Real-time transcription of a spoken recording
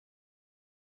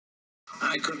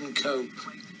I couldn't cope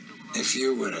if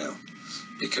you were ill,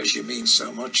 because you mean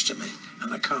so much to me,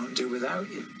 and I can't do without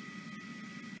you.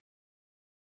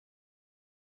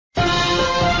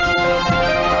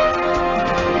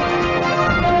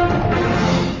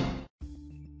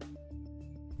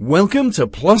 Welcome to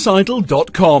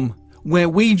plusidol.com, where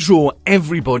we draw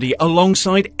everybody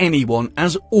alongside anyone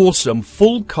as awesome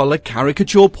full-colour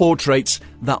caricature portraits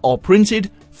that are printed,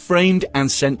 framed and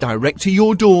sent direct to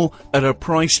your door at a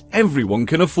price everyone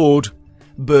can afford.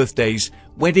 Birthdays,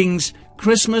 weddings,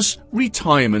 Christmas,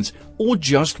 retirement, or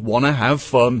just want to have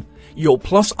fun. Your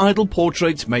Plus Idol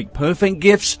portraits make perfect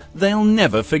gifts they'll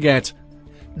never forget.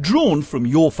 Drawn from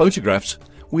your photographs,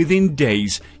 within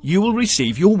days you will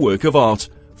receive your work of art,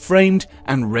 framed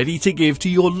and ready to give to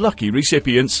your lucky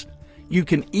recipients. You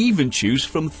can even choose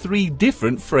from 3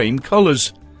 different frame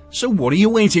colours. So what are you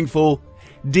waiting for?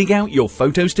 Dig out your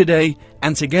photos today,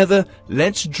 and together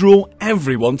let's draw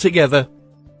everyone together.